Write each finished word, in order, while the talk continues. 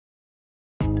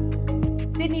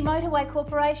Sydney Motorway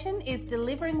Corporation is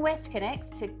delivering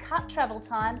WestConnex to cut travel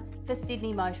time for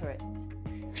Sydney motorists.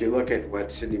 If you look at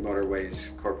what Sydney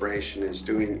Motorways Corporation is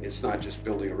doing, it's not just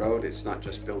building a road, it's not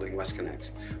just building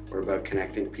WestConnex. We're about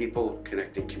connecting people,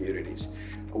 connecting communities.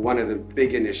 One of the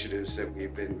big initiatives that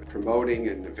we've been promoting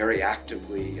and very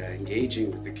actively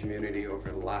engaging with the community over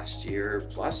the last year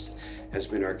plus has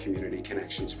been our Community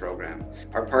Connections program.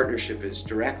 Our partnership is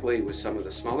directly with some of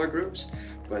the smaller groups,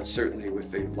 but certainly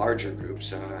with the larger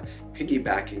groups,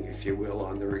 piggybacking, if you will,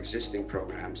 on their existing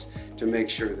programs to make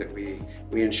sure that we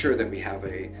ensure that we have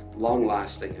a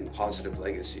long-lasting and positive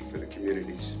legacy for the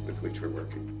communities with which we're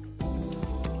working.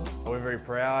 We're very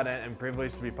proud and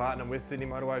privileged to be partnering with Sydney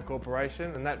Motorway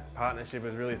Corporation, and that partnership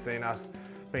has really seen us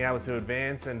being able to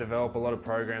advance and develop a lot of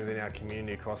programs in our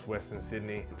community across Western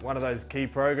Sydney. One of those key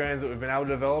programs that we've been able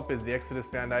to develop is the Exodus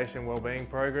Foundation Wellbeing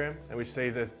Program, which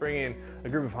sees us bring in a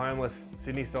group of homeless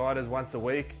Sydney-siders once a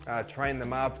week, train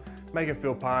them up, make them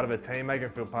feel part of a team, make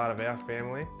them feel part of our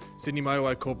family. Sydney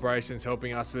Motorway Corporation is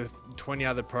helping us with 20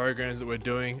 other programs that we're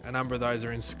doing. A number of those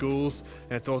are in schools,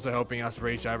 and it's also helping us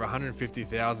reach over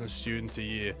 150,000 students a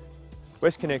year.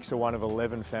 WestConnex are one of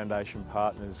 11 foundation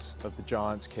partners of the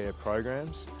Giants Care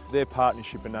programs. Their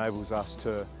partnership enables us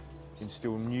to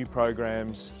instill new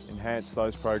programs, enhance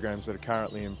those programs that are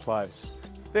currently in place.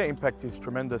 Their impact is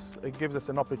tremendous. It gives us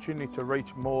an opportunity to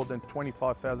reach more than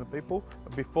 25,000 people.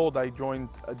 Before they joined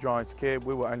Giants Care,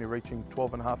 we were only reaching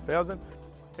 12,500.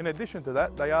 In addition to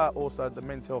that, they are also the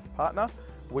men's health partner,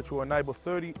 which will enable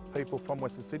 30 people from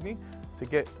Western Sydney to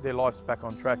get their lives back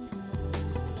on track.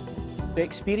 The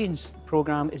Experience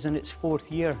programme is in its 4th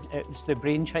year. It was the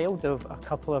brainchild of a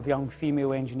couple of young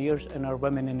female engineers in our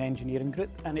Women in Engineering group,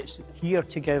 and it's here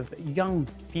to give young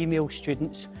female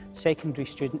students, secondary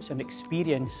students, an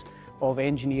experience of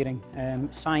engineering,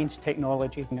 science,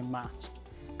 technology and maths.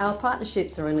 Our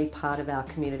partnerships are only part of our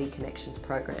Community Connections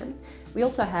program. We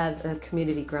also have a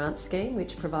community grant scheme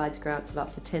which provides grants of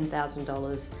up to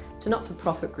 $10,000 to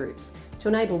not-for-profit groups to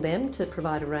enable them to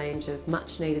provide a range of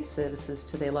much needed services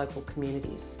to their local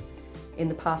communities. In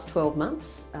the past 12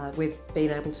 months, we've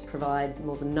been able to provide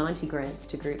more than 90 grants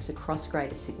to groups across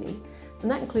Greater Sydney,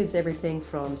 and that includes everything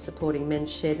from supporting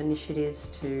men's shed initiatives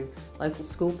to local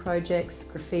school projects,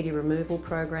 graffiti removal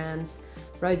programs,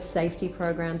 road safety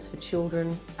programs for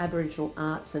children, Aboriginal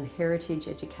arts and heritage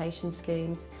education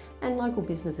schemes, and local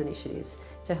business initiatives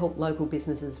to help local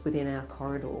businesses within our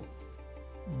corridor.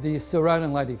 The Sir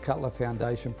Ronan Lady Cutler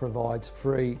Foundation provides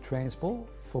free transport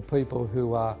for people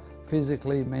who are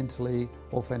physically, mentally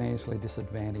or financially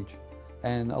disadvantaged.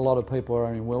 And a lot of people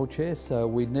are in wheelchairs, so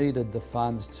we needed the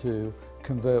funds to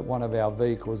convert one of our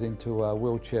vehicles into a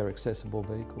wheelchair accessible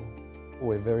vehicle.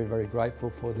 We're very, very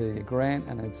grateful for the grant,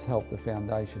 and it's helped the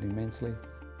foundation immensely.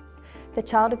 The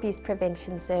Child Abuse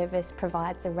Prevention Service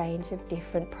provides a range of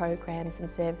different programs and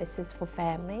services for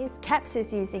families. CAPS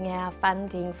is using our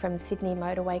funding from Sydney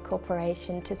Motorway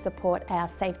Corporation to support our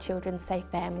Safe Children, Safe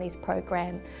Families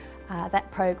program.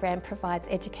 That program provides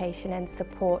education and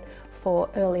support for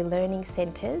early learning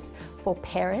centres, for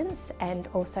parents and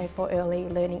also for early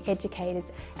learning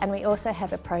educators. And we also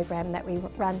have a program that we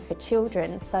run for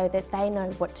children so that they know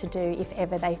what to do if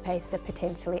ever they face a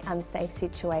potentially unsafe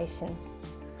situation.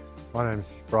 My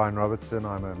name's Brian Robertson.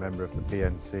 I'm a member of the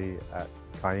PNC at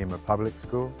Kiama Public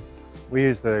School. We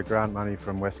use the grant money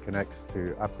from WestConnex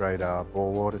to upgrade our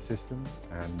bore water system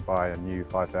and buy a new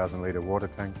 5,000 litre water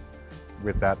tank.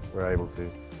 With that, we're able to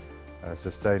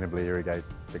sustainably irrigate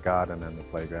the garden and the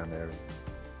playground area.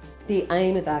 The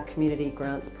aim of our community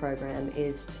grants program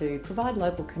is to provide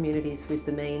local communities with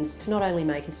the means to not only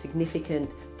make a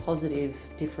significant positive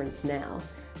difference now,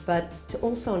 but to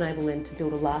also enable them to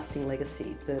build a lasting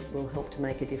legacy that will help to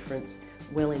make a difference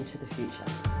well into the future.